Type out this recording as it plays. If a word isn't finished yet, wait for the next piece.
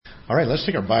All right, let's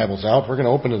take our Bibles out. We're going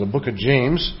to open to the book of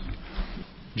James.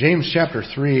 James chapter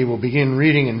 3, we'll begin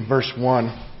reading in verse 1.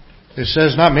 It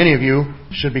says, "Not many of you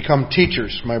should become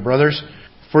teachers, my brothers,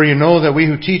 for you know that we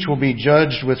who teach will be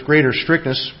judged with greater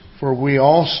strictness, for we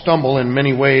all stumble in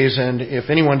many ways, and if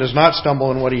anyone does not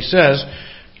stumble in what he says,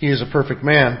 he is a perfect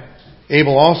man,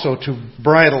 able also to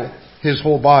bridle his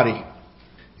whole body.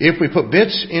 If we put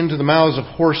bits into the mouths of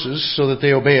horses so that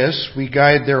they obey us, we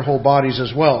guide their whole bodies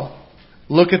as well.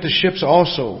 Look at the ships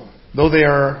also. Though they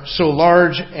are so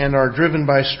large and are driven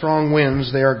by strong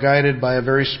winds, they are guided by a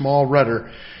very small rudder,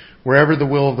 wherever the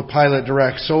will of the pilot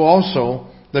directs. So also,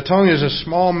 the tongue is a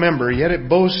small member, yet it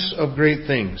boasts of great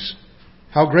things.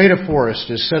 How great a forest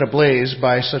is set ablaze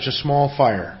by such a small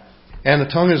fire. And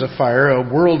the tongue is a fire,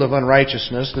 a world of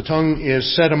unrighteousness. The tongue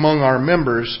is set among our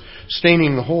members,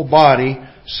 staining the whole body,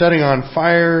 setting on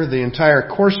fire the entire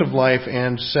course of life,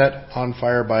 and set on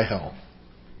fire by hell.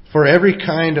 For every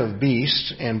kind of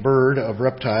beast and bird, of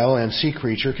reptile and sea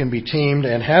creature can be tamed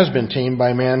and has been tamed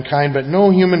by mankind, but no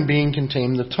human being can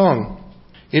tame the tongue.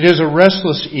 It is a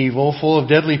restless evil, full of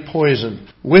deadly poison.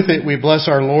 With it we bless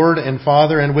our Lord and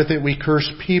Father, and with it we curse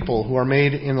people who are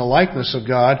made in the likeness of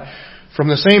God. From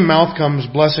the same mouth comes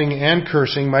blessing and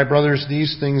cursing. My brothers,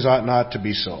 these things ought not to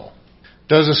be so.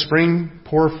 Does a spring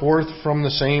pour forth from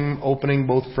the same opening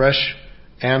both fresh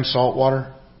and salt water?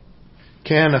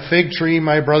 Can a fig tree,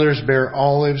 my brothers, bear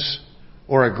olives,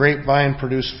 or a grapevine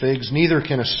produce figs? Neither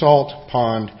can a salt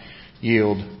pond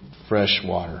yield fresh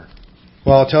water."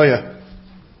 Well, I'll tell you,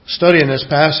 studying this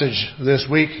passage this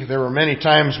week, there were many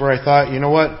times where I thought, you know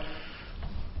what,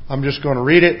 I'm just going to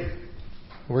read it,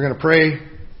 we're going to pray,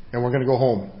 and we're going to go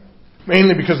home.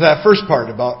 Mainly because of that first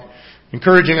part about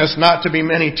encouraging us not to be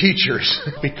many teachers.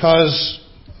 Because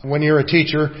when you're a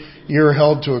teacher, you're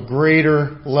held to a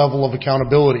greater level of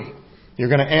accountability. You're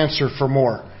going to answer for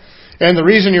more. And the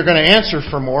reason you're going to answer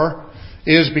for more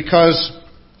is because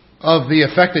of the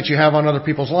effect that you have on other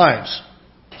people's lives.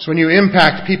 So when you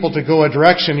impact people to go a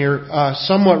direction, you're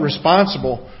somewhat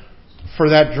responsible for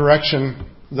that direction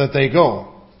that they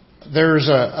go. There's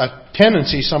a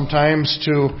tendency sometimes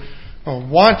to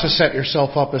want to set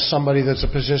yourself up as somebody that's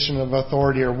a position of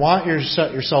authority, or want to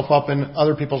set yourself up in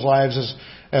other people's lives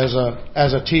as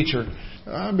a teacher.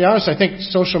 I'll be honest, I think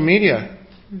social media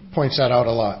points that out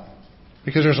a lot.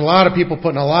 Because there's a lot of people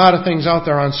putting a lot of things out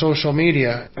there on social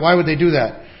media. Why would they do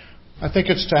that? I think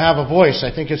it's to have a voice.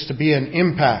 I think it's to be an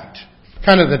impact.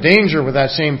 Kind of the danger with that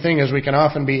same thing is we can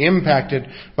often be impacted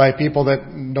by people that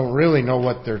don't really know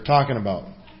what they're talking about.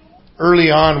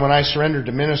 Early on when I surrendered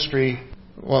to ministry,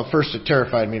 well, at first it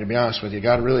terrified me, to be honest with you.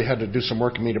 God really had to do some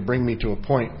work in me to bring me to a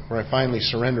point where I finally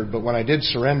surrendered. But when I did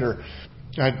surrender,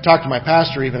 I talked to my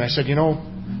pastor even. I said, you know,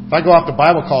 if I go off to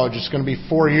Bible college, it's going to be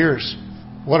 4 years.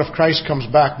 What if Christ comes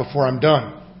back before I'm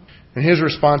done? And his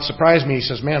response surprised me. He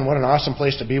says, man, what an awesome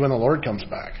place to be when the Lord comes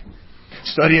back.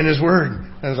 Studying His Word.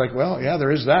 I was like, well, yeah,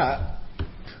 there is that.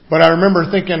 But I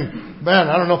remember thinking, man,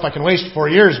 I don't know if I can waste 4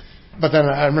 years. But then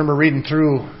I remember reading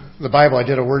through the Bible. I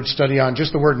did a word study on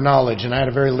just the word knowledge, and I had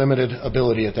a very limited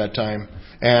ability at that time.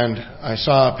 And I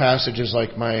saw passages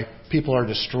like my people are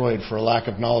destroyed for a lack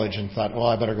of knowledge, and thought, well,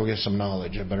 I better go get some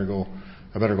knowledge. I better go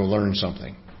learn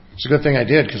something. It's a good thing I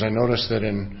did, because I noticed that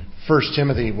in 1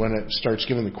 Timothy, when it starts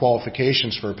giving the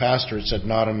qualifications for a pastor, it said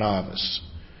not a novice.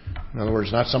 In other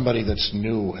words, not somebody that's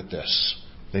new at this.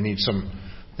 They need some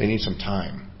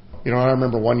time. You know, I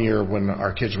remember one year when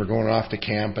our kids were going off to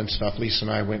camp and stuff, Lisa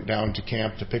and I went down to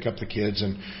camp to pick up the kids,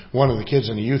 and one of the kids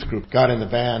in the youth group got in the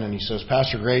van and he says,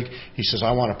 Pastor Greg, he says,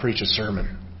 I want to preach a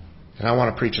sermon. And I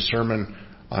want to preach a sermon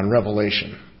on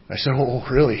Revelation. I said, oh,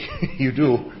 really? You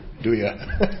do you?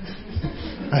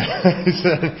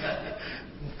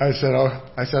 I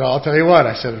said, I'll tell you what.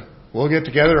 I said, we'll get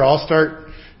together. I'll start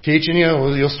teaching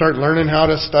you. You'll start learning how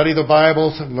to study the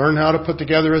Bible, learn how to put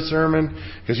together a sermon,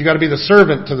 because you got to be the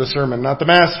servant to the sermon, not the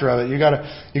master of it. You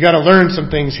got to learn some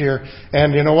things here.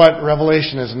 And you know what?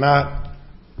 Revelation is not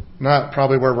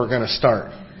probably where we're going to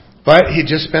start. But he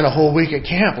just spent a whole week at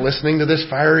camp listening to this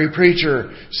fiery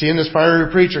preacher, seeing this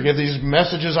fiery preacher give these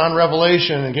messages on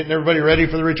Revelation and getting everybody ready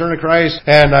for the return of Christ.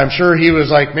 And I'm sure he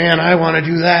was like, man, I want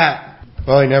to do that.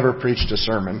 Well, he never preached a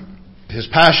sermon. His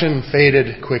passion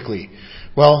faded quickly.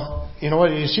 Well, you know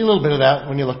what, you see a little bit of that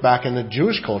when you look back in the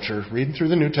Jewish culture. Reading through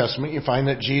the New Testament, you find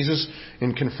that Jesus,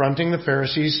 in confronting the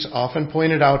Pharisees, often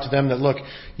pointed out to them that, look,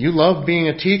 you love being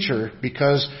a teacher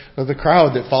because of the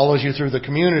crowd that follows you through the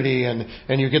community, and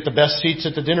you get the best seats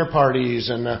at the dinner parties,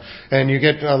 and you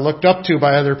get looked up to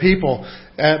by other people.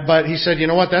 But he said, you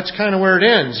know what, that's kind of where it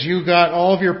ends. You got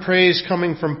all of your praise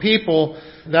coming from people.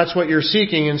 That's what you're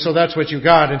seeking, and so that's what you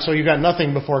got. And so you got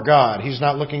nothing before God. He's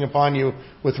not looking upon you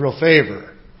with real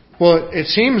favor. Well, it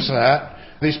seems that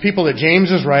these people that James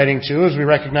is writing to, as we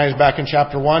recognize back in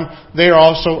chapter 1, they are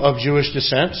also of Jewish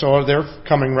descent, so they're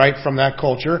coming right from that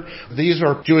culture. These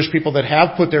are Jewish people that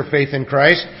have put their faith in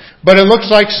Christ. But it looks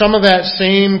like some of that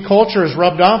same culture is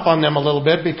rubbed off on them a little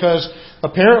bit, because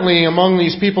apparently among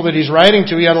these people that he's writing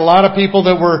to, he had a lot of people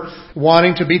that were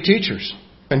wanting to be teachers.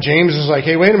 And James is like,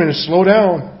 hey, wait a minute, slow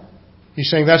down. He's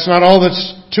saying that's not all that's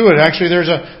to it. Actually, there's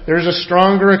a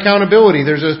stronger accountability.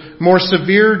 There's a more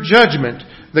severe judgment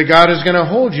that God is going to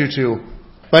hold you to.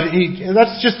 But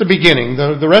that's just the beginning.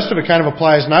 The rest of it kind of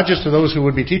applies not just to those who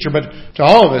would be teacher, but to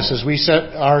all of us as we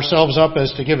set ourselves up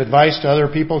as to give advice to other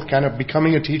people, kind of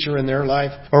becoming a teacher in their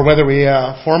life, or whether we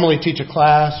formally teach a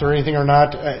class or anything or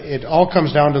not. It all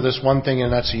comes down to this one thing,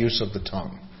 and that's the use of the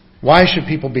tongue. Why should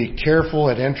people be careful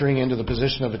at entering into the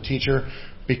position of a teacher?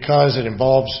 Because it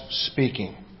involves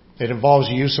speaking. It involves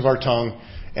the use of our tongue,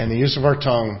 and the use of our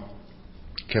tongue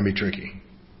can be tricky.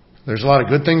 There's a lot of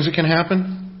good things that can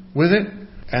happen with it,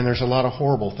 and there's a lot of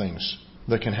horrible things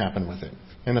that can happen with it.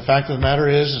 And the fact of the matter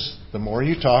is the more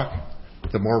you talk,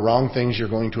 the more wrong things you're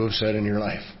going to have said in your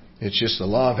life. It's just the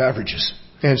law of averages.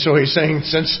 And so he's saying,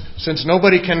 since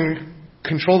nobody can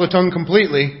control the tongue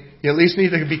completely, you at least need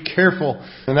to be careful.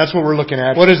 And that's what we're looking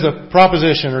at. What is the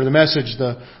proposition or the message,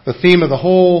 the theme of the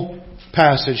whole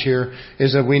passage here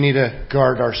is that we need to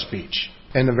guard our speech.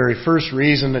 And the very first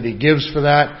reason that he gives for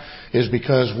that is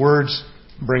because words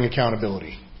bring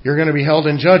accountability. You're going to be held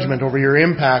in judgment over your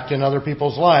impact in other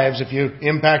people's lives if you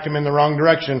impact them in the wrong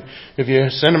direction, if you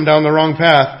send them down the wrong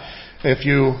path, if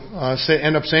you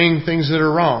end up saying things that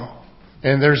are wrong.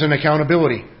 And there's an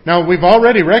accountability. Now, we've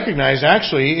already recognized,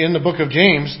 actually, in the book of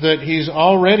James, that he's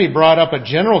already brought up a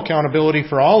general accountability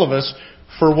for all of us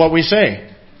for what we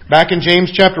say. Back in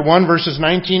James chapter 1, verses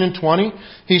 19 and 20,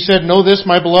 he said, "Know this,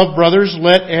 my beloved brothers,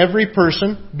 let every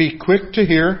person be quick to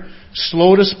hear,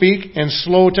 slow to speak, and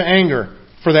slow to anger.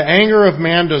 For the anger of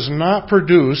man does not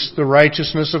produce the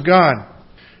righteousness of God."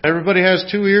 Everybody has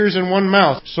 2 ears and 1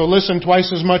 mouth, so listen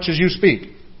twice as much as you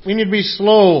speak. We need to be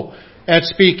slow at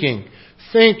speaking.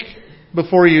 Think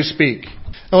before you speak.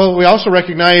 Well, we also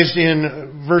recognized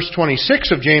in verse 26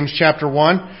 of James chapter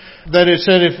 1 that it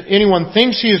said, if anyone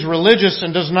thinks he is religious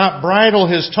and does not bridle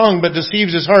his tongue but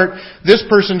deceives his heart, this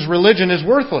person's religion is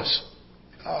worthless.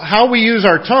 How we use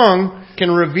our tongue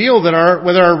can reveal that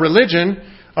whether our religion,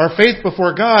 our faith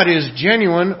before God, is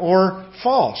genuine or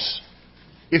false.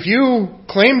 If you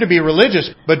claim to be religious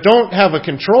but don't have a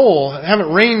control,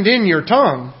 haven't reined in your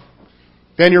tongue,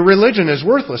 then your religion is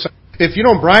worthless. If you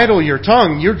don't bridle your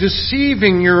tongue, you're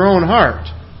deceiving your own heart.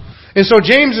 And so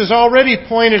James has already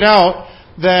pointed out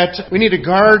that we need to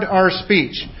guard our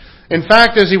speech. In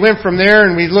fact, as he went from there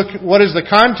and we look at what is the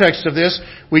context of this,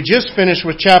 we just finished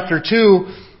with chapter 2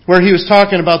 where he was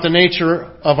talking about the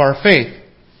nature of our faith.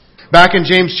 Back in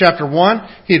James chapter 1,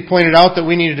 he had pointed out that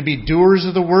we needed to be doers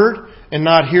of the word and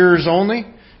not hearers only.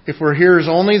 If we're hearers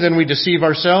only, then we deceive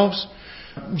ourselves.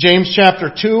 James chapter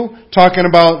 2, talking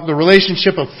about the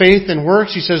relationship of faith and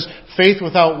works. He says, faith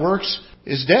without works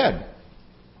is dead.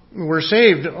 We're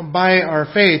saved by our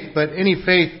faith, but any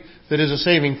faith that is a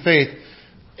saving faith,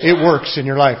 it works in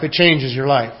your life. It changes your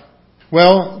life.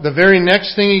 Well, the very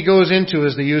next thing he goes into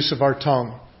is the use of our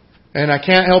tongue. And I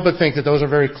can't help but think that those are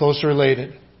very closely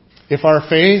related. If our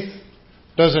faith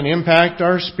doesn't impact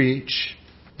our speech,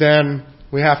 then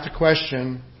we have to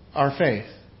question our faith.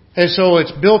 And so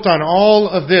it's built on all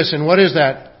of this. And what is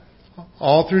that?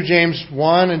 All through James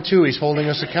 1 and 2, he's holding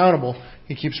us accountable.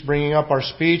 He keeps bringing up our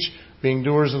speech, being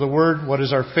doers of the word. What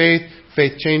is our faith?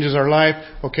 Faith changes our life.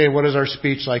 Okay, what is our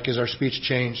speech like? Is our speech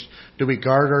changed? Do we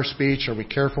guard our speech? Are we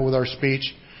careful with our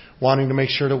speech? Wanting to make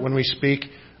sure that when we speak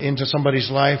into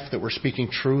somebody's life, that we're speaking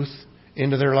truth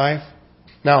into their life?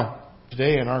 Now,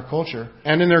 today in our culture,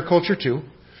 and in their culture too,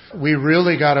 we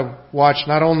really got to watch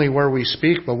not only where we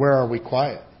speak, but where are we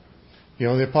quiet. You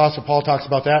know, the Apostle Paul talks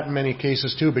about that in many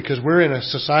cases too, because we're in a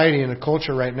society and a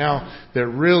culture right now that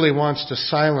really wants to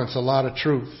silence a lot of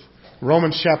truth.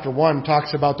 Romans chapter 1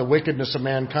 talks about the wickedness of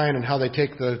mankind and how they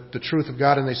take the truth of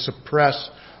God and they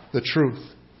suppress the truth.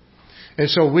 And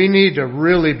so we need to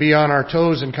really be on our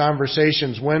toes in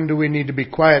conversations. When do we need to be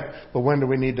quiet, but when do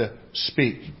we need to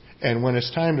speak? And when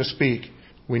it's time to speak,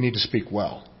 we need to speak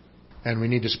well. And we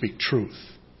need to speak truth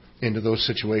into those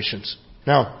situations.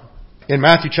 Now, in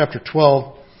Matthew chapter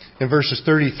 12, in verses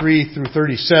 33 through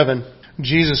 37,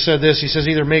 Jesus said this. He says,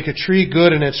 either make a tree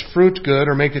good and its fruit good,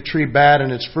 or make a tree bad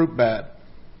and its fruit bad.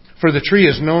 For the tree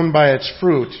is known by its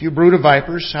fruit. You brood of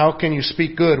vipers, how can you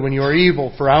speak good when you are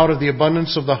evil? For out of the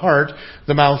abundance of the heart,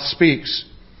 the mouth speaks.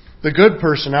 The good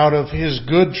person out of his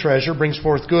good treasure brings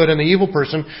forth good, and the evil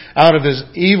person out of his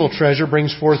evil treasure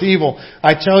brings forth evil.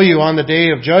 I tell you, on the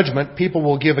day of judgment, people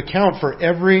will give account for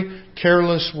every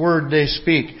careless word they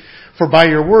speak. For by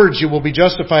your words you will be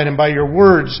justified, and by your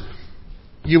words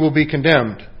you will be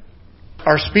condemned.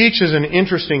 Our speech is an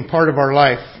interesting part of our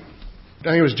life. I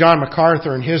think it was John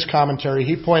MacArthur in his commentary.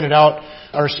 He pointed out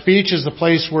our speech is the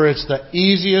place where it's the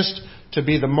easiest to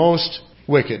be the most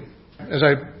wicked. As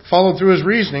I followed through his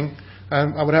reasoning,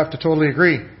 I would have to totally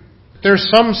agree.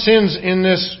 There's some sins in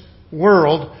this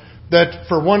world that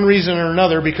for one reason or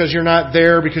another, because you're not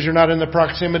there, because you're not in the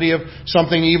proximity of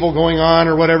something evil going on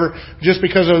or whatever, just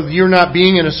because of you're not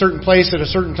being in a certain place at a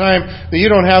certain time, that you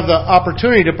don't have the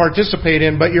opportunity to participate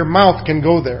in, but your mouth can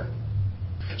go there.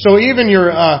 So even your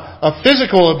a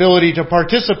physical ability to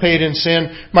participate in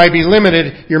sin might be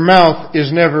limited. Your mouth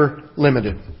is never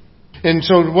limited. And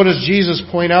so what does Jesus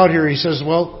point out here? He says,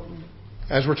 well,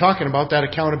 as we're talking about that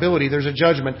accountability, there's a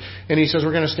judgment. And he says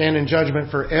we're going to stand in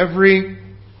judgment for every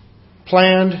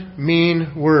planned,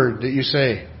 mean word that you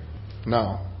say.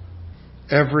 No.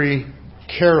 Every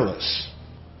careless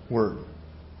word.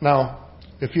 Now,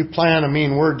 if you plan a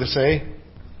mean word to say,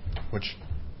 which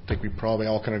I think we probably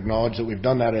all can acknowledge that we've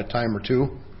done that at a time or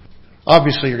two,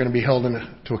 obviously you're going to be held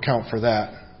to account for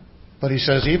that. But he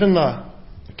says even the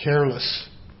careless,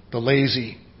 the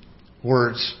lazy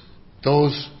words,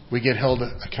 those we get held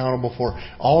accountable for.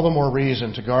 All the more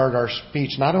reason to guard our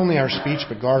speech. Not only our speech,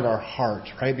 but guard our heart,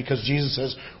 right? Because Jesus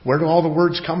says, where do all the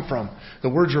words come from? The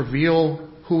words reveal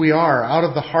who we are. Out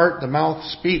of the heart, the mouth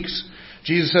speaks.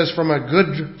 Jesus says, from a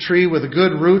good tree with a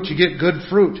good root, you get good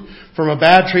fruit. From a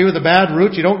bad tree with a bad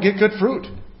root, you don't get good fruit.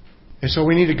 And so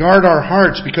we need to guard our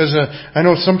hearts, because I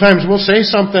know sometimes we'll say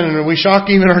something and we shock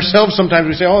even ourselves. Sometimes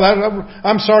we say,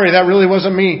 I'm sorry, that really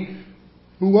wasn't me.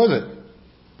 Who was it?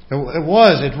 It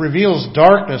was. It reveals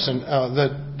darkness and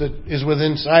that is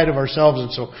within inside of ourselves.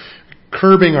 And so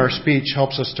curbing our speech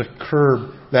helps us to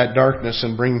curb that darkness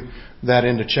and bring that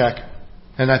into check.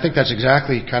 And I think that's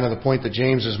exactly kind of the point that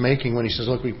James is making when he says,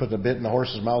 look, we put the bit in the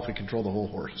horse's mouth, we control the whole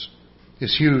horse.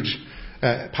 This huge,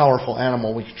 powerful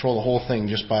animal, we control the whole thing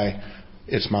just by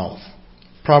its mouth.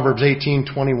 Proverbs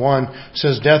 18:21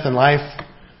 says, death and life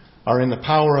are in the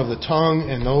power of the tongue,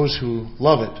 and those who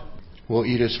love it will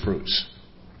eat its fruits.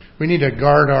 We need to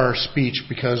guard our speech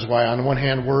because, why? On the one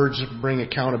hand, words bring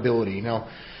accountability. Now,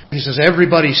 he says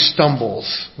everybody stumbles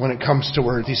when it comes to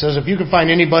words. He says if you can find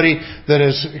anybody that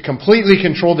has completely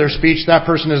controlled their speech, that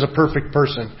person is a perfect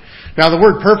person. Now, the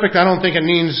word perfect, I don't think it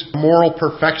means moral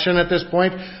perfection at this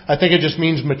point. I think it just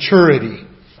means maturity.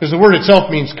 Because the word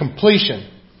itself means completion.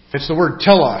 It's the word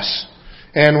telos.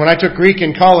 And when I took Greek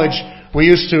in college, we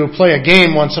used to play a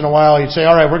game once in a while. You'd say,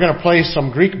 all right, we're going to play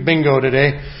some Greek bingo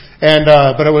today.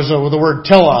 But it was with the word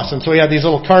telos. And so he had these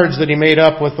little cards that he made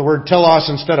up with the word telos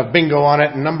instead of bingo on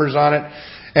it and numbers on it.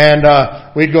 And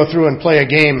we'd go through and play a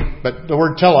game. But the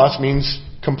word telos means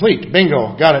complete.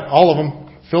 Bingo. Got it. All of them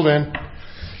filled in.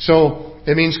 So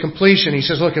it means completion. He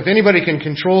says, look, if anybody can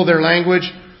control their language,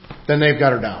 then they've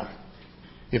got her down.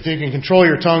 If you can control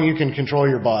your tongue, you can control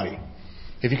your body.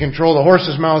 If you control the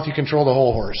horse's mouth, you control the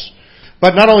whole horse.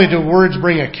 But not only do words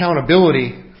bring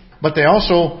accountability, but they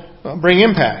also bring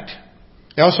impact.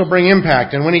 They also bring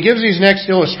impact. And when he gives these next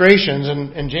illustrations,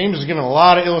 and James has given a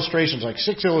lot of illustrations, like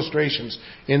 6 illustrations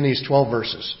in these 12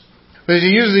 verses. But as he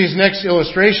uses these next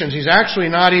illustrations, he's actually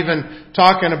not even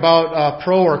talking about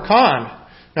pro or con.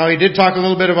 Now, he did talk a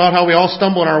little bit about how we all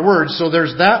stumble in our words, so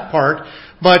there's that part.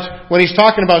 But when he's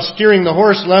talking about steering the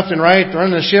horse left and right,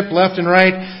 running the ship left and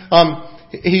right,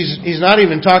 he's not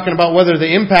even talking about whether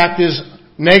the impact is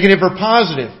negative or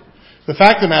positive. The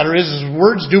fact of the matter is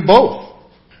words do both.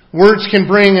 Words can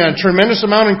bring a tremendous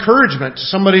amount of encouragement to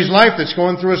somebody's life that's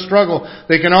going through a struggle.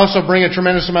 They can also bring a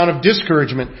tremendous amount of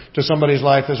discouragement to somebody's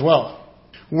life as well.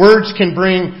 Words can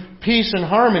bring peace and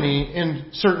harmony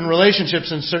in certain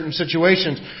relationships and certain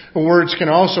situations. Words can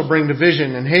also bring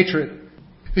division and hatred.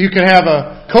 You can have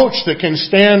a coach that can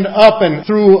stand up and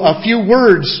through a few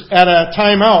words at a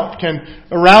timeout can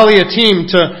rally a team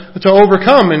to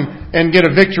overcome and get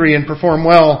a victory and perform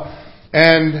well.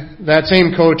 And that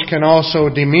same coach can also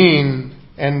demean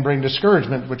and bring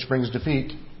discouragement, which brings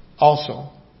defeat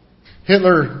also.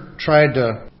 Hitler tried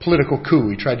a political coup.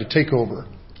 He tried to take over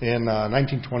in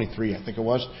 1923, I think it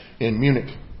was, in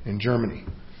Munich, in Germany.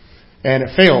 And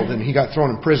it failed, and he got thrown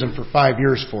in prison for 5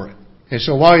 years for it. And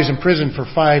so while he was in prison for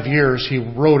 5 years, he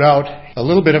wrote out a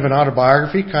little bit of an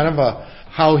autobiography, kind of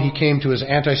how he came to his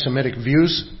anti-Semitic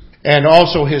views, and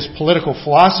also his political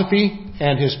philosophy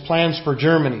and his plans for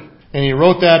Germany. And he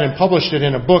wrote that and published it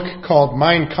in a book called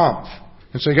Mein Kampf.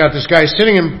 And so you got this guy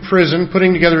sitting in prison,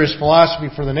 putting together his philosophy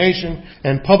for the nation,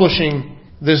 and publishing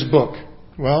this book.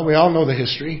 Well, we all know the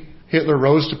history. Hitler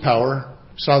rose to power,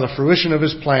 saw the fruition of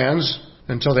his plans,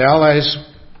 until the Allies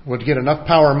would get enough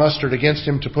power mustered against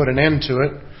him to put an end to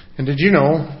it. And did you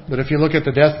know that if you look at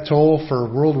the death toll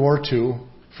for World War II,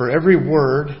 for every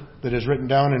word that is written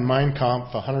down in Mein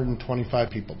Kampf, 125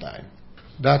 people died.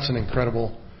 That's an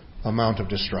incredible amount of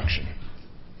destruction.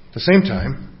 At the same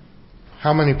time,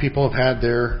 how many people have had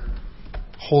their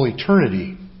whole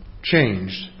eternity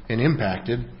changed and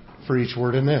impacted for each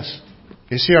word in this?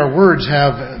 You see, our words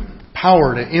have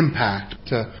power to impact,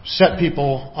 to set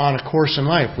people on a course in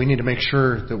life. We need to make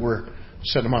sure that we're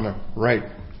setting them on the right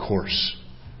course.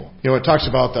 You know, it talks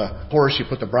about the horse, you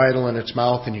put the bridle in its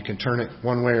mouth and you can turn it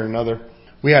one way or another.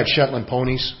 We had Shetland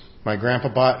ponies my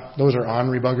grandpa bought. Those are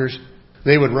ornery buggers.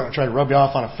 They would try to rub you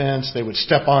off on a fence. They would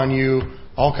step on you,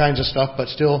 all kinds of stuff, but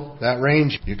still, that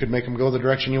range, you could make them go the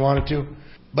direction you wanted to,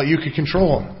 but you could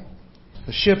control them.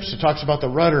 The ships, it talks about the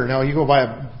rudder. Now, you go by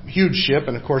a huge ship,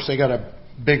 and of course they got a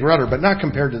big rudder, but not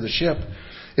compared to the ship.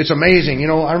 It's amazing. You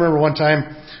know, I remember one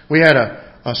time we had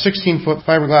a 16-foot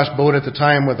fiberglass boat at the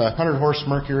time with a 100-horse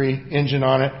Mercury engine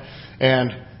on it,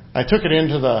 and I took it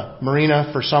into the marina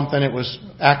for something. It was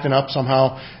acting up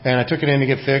somehow, and I took it in to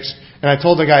get fixed. And I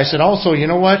told the guy, I said, also, you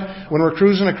know what? When we're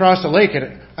cruising across the lake,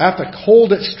 I have to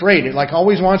hold it straight. It like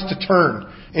always wants to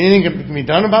turn. Anything can be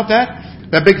done about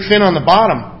that? That big fin on the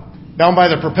bottom, down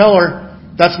by the propeller,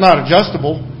 that's not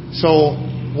adjustable. So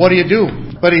what do you do?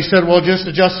 But he said, well, just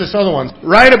adjust this other one.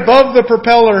 Right above the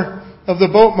propeller of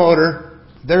the boat motor,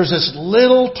 there's this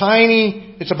little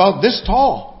tiny, it's about this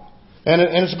tall. And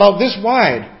it's about this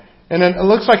wide. And then it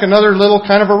looks like another little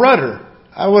kind of a rudder.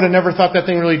 I would have never thought that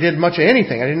thing really did much of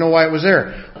anything. I didn't know why it was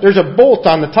there. There's a bolt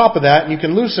on the top of that, and you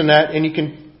can loosen that, and you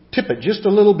can tip it just a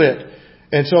little bit.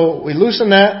 And so we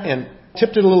loosened that and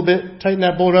tipped it a little bit, tightened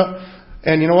that boat up,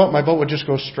 and you know what? My boat would just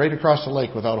go straight across the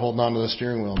lake without holding on to the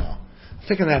steering wheel now.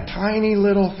 Think of that tiny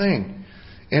little thing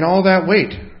and all that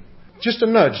weight. Just a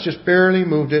nudge, just barely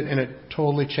moved it, and it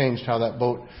totally changed how that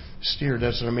boat steered.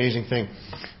 That's an amazing thing.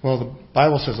 Well, the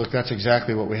Bible says, look, that's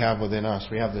exactly what we have within us.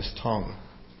 We have this tongue.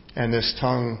 And this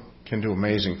tongue can do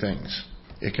amazing things.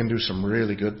 It can do some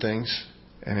really good things,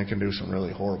 and it can do some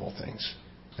really horrible things.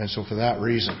 And so for that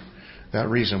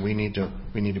reason we need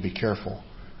to be careful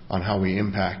on how we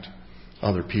impact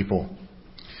other people.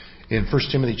 In 1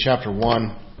 Timothy chapter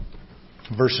 1,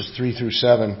 verses 3 through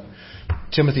 7,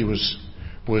 Timothy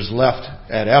was left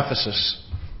at Ephesus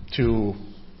to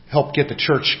help get the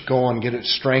church going, get it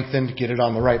strengthened, get it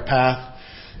on the right path.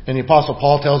 And the Apostle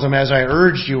Paul tells him, as I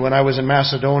urged you when I was in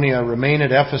Macedonia, remain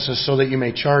at Ephesus so that you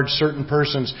may charge certain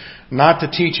persons not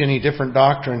to teach any different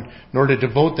doctrine, nor to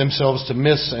devote themselves to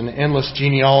myths and endless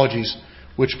genealogies,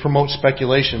 which promote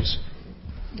speculations,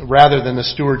 rather than the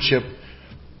stewardship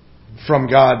from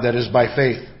God that is by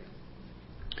faith.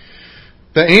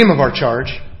 The aim of our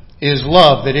charge is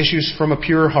love that issues from a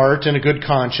pure heart and a good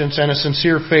conscience and a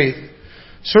sincere faith.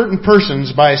 Certain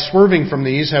persons, by swerving from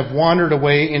these, have wandered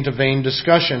away into vain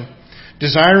discussion,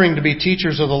 desiring to be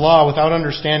teachers of the law without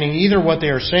understanding either what they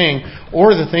are saying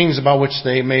or the things about which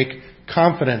they make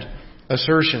confident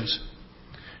assertions.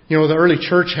 You know, the early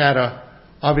church had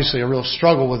obviously a real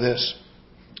struggle with this.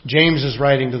 James is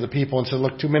writing to the people and said,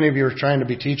 look, too many of you are trying to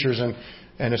be teachers and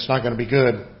it's not going to be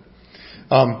good.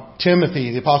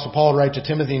 Timothy, the Apostle Paul would write to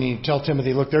Timothy and he'd tell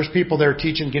Timothy, look, there's people there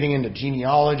teaching, getting into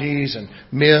genealogies and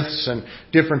myths and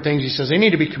different things. He says they need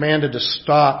to be commanded to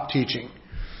stop teaching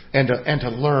and to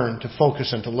learn, to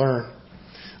focus and to learn.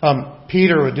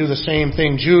 Peter would do the same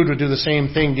thing. Jude would do the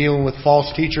same thing, dealing with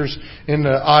false teachers in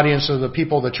the audience of the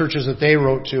people, the churches that they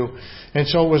wrote to. And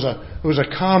so it was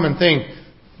a common thing.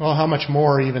 Well, how much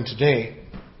more even today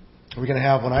we're going to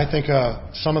have, when I think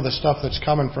some of the stuff that's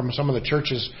coming from some of the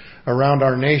churches around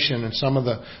our nation and some of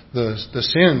the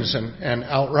sins and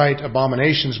outright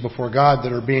abominations before God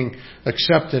that are being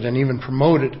accepted and even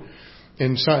promoted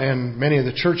in many of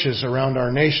the churches around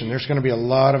our nation. There's going to be a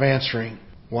lot of answering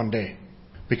one day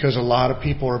because a lot of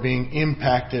people are being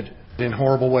impacted in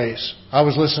horrible ways. I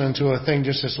was listening to a thing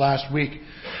just this last week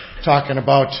talking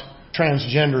about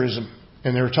transgenderism,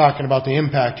 and they were talking about the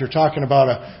impact. You're talking about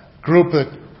a group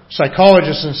that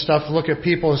psychologists and stuff look at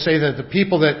people and say that the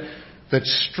people that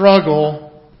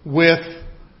struggle with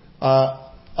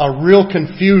a real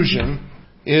confusion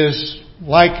is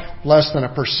like less than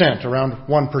 1%, around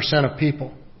 1% of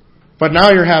people. But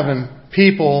now you're having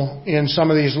people in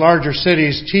some of these larger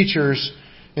cities, teachers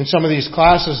in some of these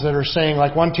classes that are saying,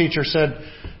 like one teacher said,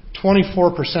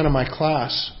 24% of my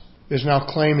class is now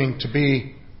claiming to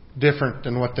be different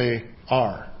than what they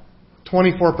are.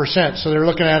 24%. So they're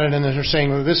looking at it and they're saying,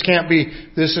 well, this can't be,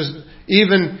 this is,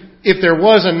 even if there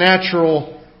was a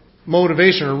natural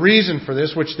motivation or reason for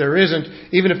this, which there isn't,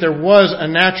 even if there was a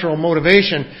natural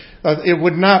motivation, it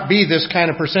would not be this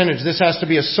kind of percentage. This has to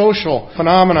be a social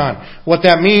phenomenon. What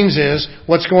that means is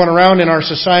what's going around in our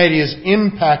society is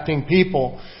impacting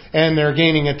people, and they're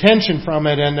gaining attention from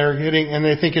it, and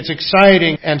they think it's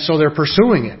exciting, and so they're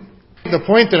pursuing it. The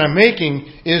point that I'm making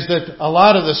is that a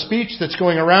lot of the speech that's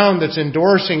going around that's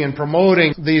endorsing and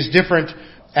promoting these different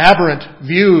aberrant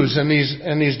views and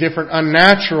these different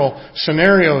unnatural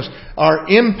scenarios are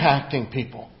impacting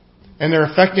people, and they're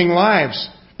affecting lives.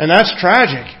 And that's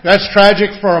tragic. That's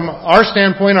tragic from our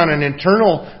standpoint on an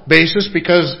internal basis,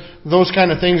 because those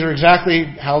kind of things are exactly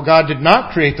how God did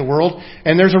not create the world,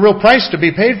 and there's a real price to be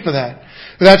paid for that.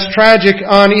 That's tragic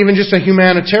on even just a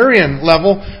humanitarian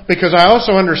level, because I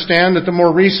also understand that the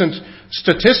more recent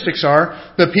statistics are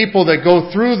the people that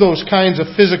go through those kinds of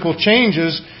physical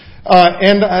changes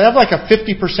and I have like a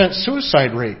 50%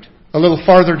 suicide rate a little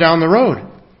farther down the road.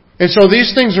 And so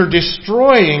these things are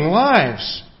destroying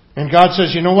lives. And God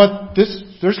says, you know what?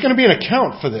 There's going to be an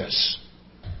account for this.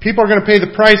 People are going to pay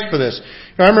the price for this.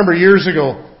 I remember years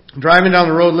ago, driving down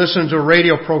the road listening to a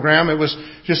radio program. It was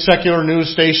just secular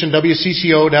news station,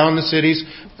 WCCO down in the cities.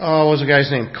 What was the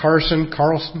guy's name?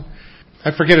 Carlson? I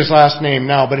forget his last name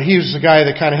now, but he was the guy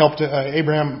that kind of helped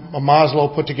Abraham Maslow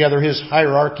put together his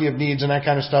hierarchy of needs and that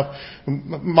kind of stuff.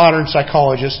 Modern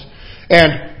psychologist.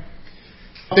 And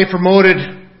they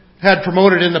had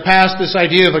promoted in the past this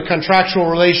idea of a contractual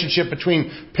relationship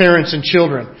between parents and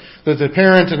children. That the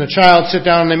parent and the child sit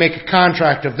down and they make a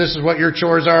contract of this is what your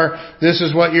chores are, this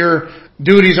is what your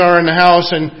duties are in the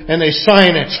house, and they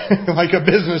sign it like a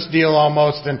business deal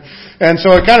almost. And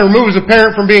so it kind of removes a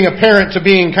parent from being a parent to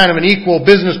being kind of an equal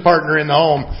business partner in the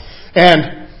home.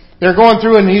 And they're going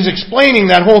through and he's explaining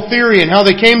that whole theory and how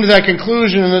they came to that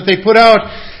conclusion and that they put out.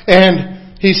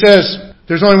 And he says,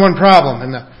 there's only one problem.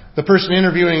 And the person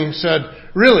interviewing said,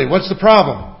 really, what's the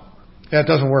problem? Yeah, it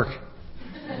doesn't work.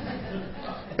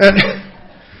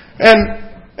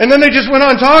 And then they just went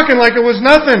on talking like it was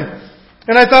nothing.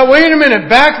 And I thought, wait a minute,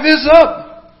 back this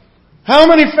up. How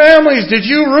many families did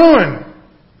you ruin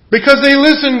because they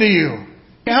listened to you?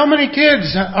 How many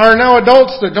kids are now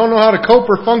adults that don't know how to cope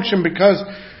or function because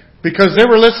they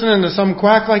were listening to some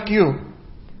quack like you?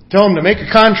 Tell them to make a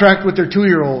contract with their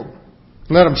 2-year-old.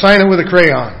 Let them sign it with a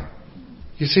crayon.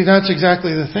 You see, that's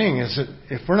exactly the thing, is that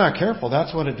if we're not careful,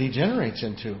 that's what it degenerates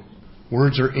into.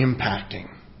 Words are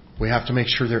impacting. We have to make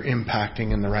sure they're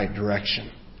impacting in the right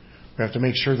direction. We have to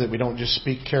make sure that we don't just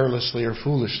speak carelessly or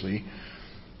foolishly.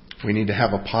 We need to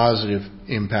have a positive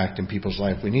impact in people's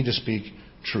life. We need to speak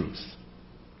truth.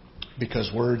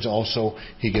 Because words also,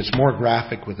 he gets more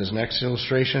graphic with his next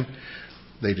illustration,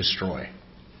 they destroy.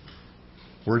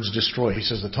 Words destroy. He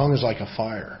says the tongue is like a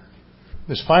fire.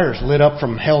 This fire is lit up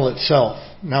from hell itself.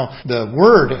 Now, the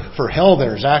word for hell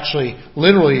there is actually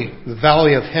literally the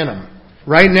Valley of Hinnom.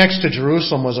 Right next to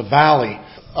Jerusalem was a valley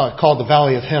called the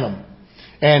Valley of Hinnom.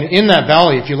 And in that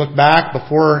valley, if you look back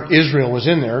before Israel was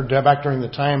in there, back during the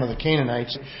time of the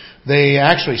Canaanites, they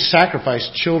actually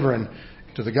sacrificed children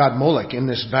to the god Molech in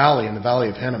this valley, in the Valley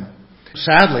of Hinnom.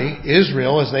 Sadly,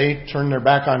 Israel, as they turned their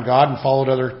back on God and followed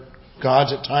other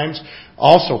gods at times,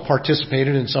 also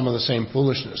participated in some of the same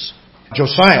foolishness.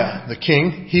 Josiah, the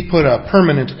king, he put a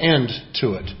permanent end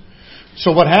to it.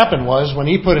 So what happened was, when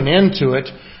he put an end to it,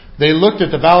 they looked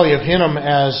at the Valley of Hinnom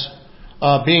as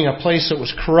being a place that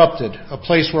was corrupted, a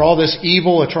place where all this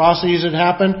evil atrocities had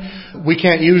happened. We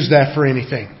can't use that for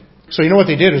anything. So you know what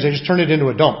they did is they just turned it into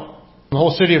a dump. The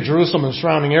whole city of Jerusalem and the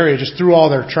surrounding area just threw all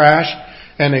their trash,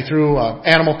 and they threw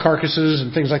animal carcasses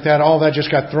and things like that. All that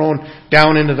just got thrown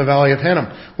down into the Valley of Hinnom,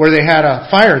 where they had a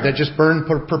fire that just burned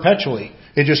perpetually.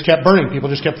 It just kept burning. People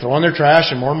just kept throwing their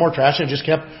trash and more trash, and it just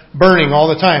kept burning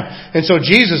all the time. And so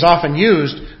Jesus often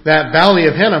used that Valley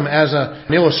of Hinnom as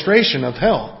an illustration of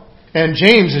hell. And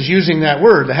James is using that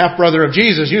word. The half-brother of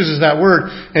Jesus uses that word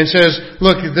and says,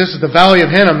 look, this is the Valley of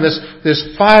Hinnom, this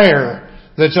fire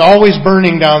that's always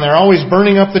burning down there, always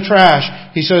burning up the trash.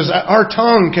 He says, our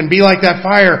tongue can be like that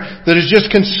fire that is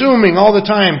just consuming all the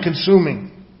time, consuming.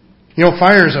 You know,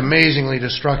 fire is amazingly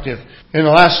destructive. In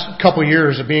the last couple of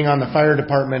years of being on the fire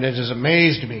department, it has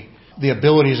amazed me, the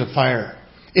abilities of fire.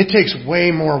 It takes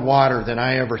way more water than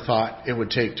I ever thought it would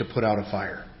take to put out a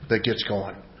fire that gets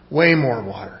going. Way more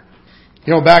water.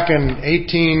 Back in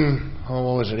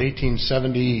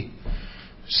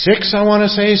 1876, I want to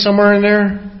say, somewhere in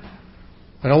there,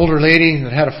 an older lady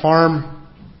that had a farm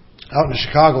out in the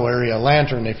Chicago area, a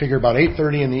lantern, they figure about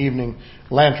 8:30 in the evening,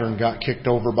 lantern got kicked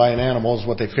over by an animal is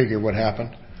what they figured would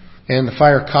happen. And the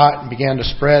fire caught and began to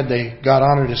spread. They got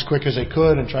on it as quick as they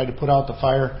could and tried to put out the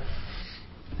fire.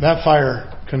 That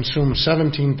fire consumed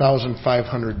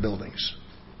 17,500 buildings,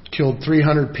 killed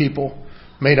 300 people,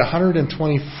 made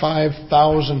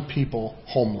 125,000 people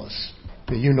homeless.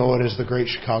 You know it as the Great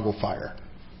Chicago Fire.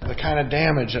 The kind of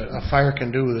damage a fire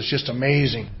can do is just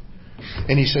amazing.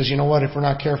 And he says, you know what, if we're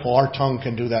not careful, our tongue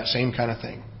can do that same kind of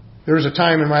thing. There was a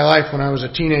time in my life when I was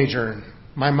a teenager, and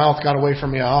my mouth got away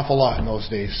from me an awful lot in those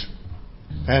days.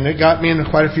 And it got me into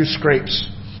quite a few scrapes.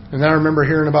 And then I remember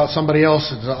hearing about somebody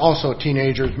else that's also a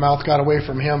teenager. His mouth got away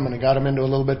from him, and it got him into a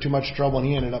little bit too much trouble, and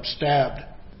he ended up stabbed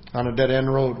on a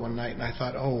dead-end road one night. And I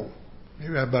thought,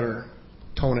 maybe I better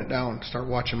tone it down, start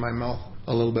watching my mouth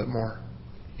a little bit more.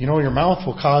 Your mouth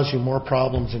will cause you more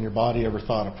problems than your body ever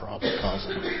thought a problem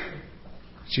causing.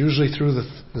 It's usually through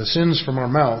the sins from our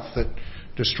mouth that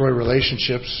destroy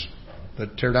relationships,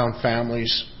 that tear down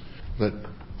families, that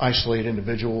isolate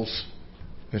individuals.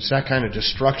 It's that kind of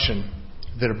destruction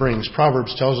that it brings.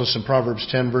 Proverbs tells us in Proverbs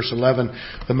 10, verse 11,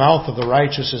 the mouth of the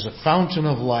righteous is a fountain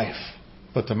of life,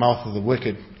 but the mouth of the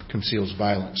wicked conceals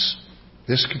violence.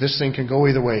 This thing can go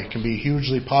either way. It can be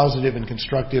hugely positive and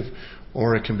constructive,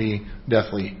 or it can be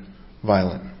deathly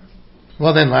violent.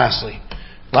 Well then, lastly,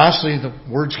 the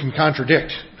words can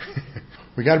contradict.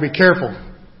 We got to be careful,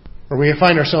 or we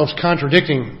find ourselves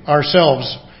contradicting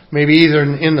ourselves, maybe either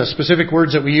in the specific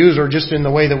words that we use or just in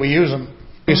the way that we use them.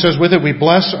 He says, with it we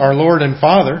bless our Lord and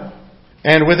Father,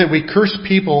 and with it we curse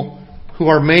people who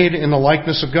are made in the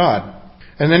likeness of God.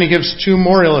 And then he gives two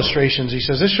more illustrations. He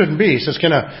says, this shouldn't be. He says,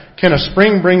 can a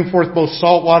spring bring forth both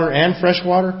salt water and fresh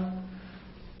water?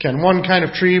 Can one kind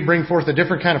of tree bring forth a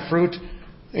different kind of fruit?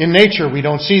 In nature, we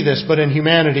don't see this, but in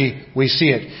humanity, we see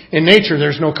it. In nature,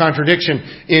 there's no contradiction.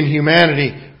 In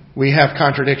humanity, we have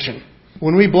contradiction.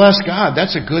 When we bless God,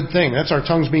 that's a good thing. That's our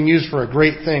tongues being used for a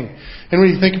great thing. And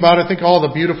when you think about it, think of all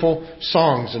the beautiful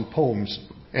songs and poems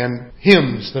and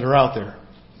hymns that are out there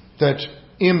that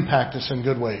impact us in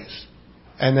good ways.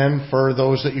 And then for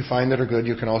those that you find that are good,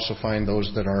 you can also find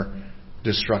those that are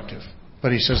destructive.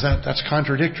 But he says that's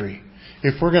contradictory.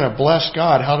 If we're going to bless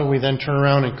God, how do we then turn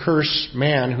around and curse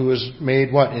man who is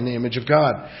made what? In the image of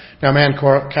God. Now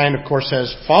mankind, of course,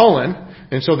 has fallen,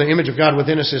 and so the image of God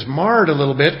within us is marred a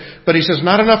little bit, but he says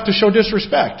not enough to show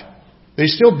disrespect. They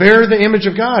still bear the image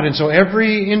of God, and so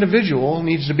every individual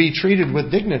needs to be treated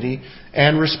with dignity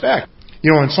and respect.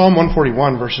 In Psalm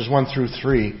 141, verses 1 through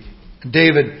 3,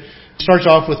 David starts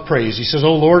off with praise. He says,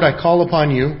 O Lord, I call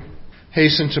upon you,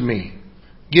 hasten to me.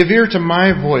 Give ear to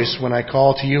my voice when I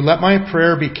call to you. Let my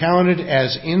prayer be counted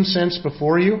as incense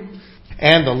before you,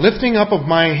 and the lifting up of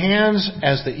my hands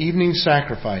as the evening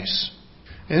sacrifice.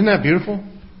 Isn't that beautiful?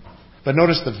 But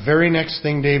notice the very next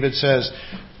thing David says,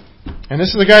 and this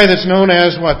is the guy that's known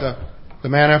as what? The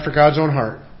man after God's own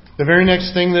heart. The very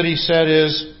next thing that he said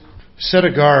is, set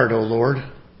a guard, O Lord,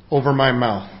 over my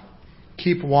mouth.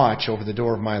 Keep watch over the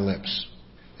door of my lips.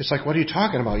 It's like, what are you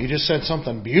talking about? You just said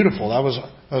something beautiful. That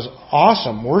was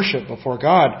awesome worship before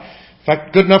God. In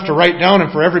fact, good enough to write down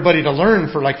and for everybody to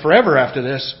learn for like forever after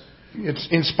this. It's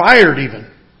inspired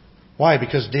even. Why?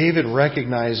 Because David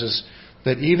recognizes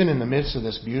that even in the midst of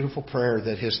this beautiful prayer,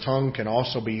 that his tongue can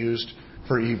also be used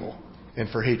for evil and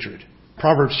for hatred.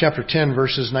 Proverbs chapter 10,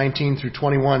 verses 19 through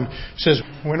 21 says,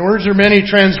 when words are many,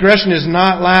 transgression is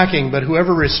not lacking, but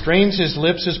whoever restrains his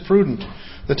lips is prudent.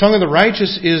 The tongue of the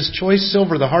righteous is choice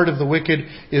silver, the heart of the wicked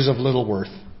is of little worth.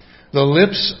 The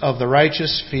lips of the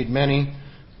righteous feed many,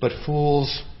 but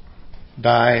fools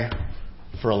die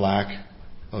for a lack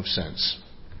of sense.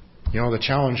 The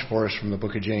challenge for us from the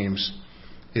book of James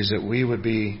is that we would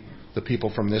be the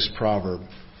people from this proverb.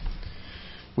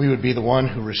 We would be the one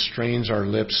who restrains our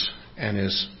lips and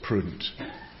is prudent.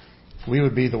 We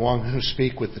would be the one who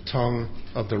speak with the tongue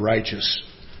of the righteous,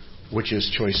 which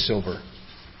is choice silver.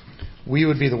 We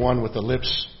would be the one with the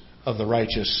lips of the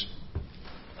righteous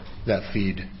that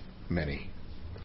feed many.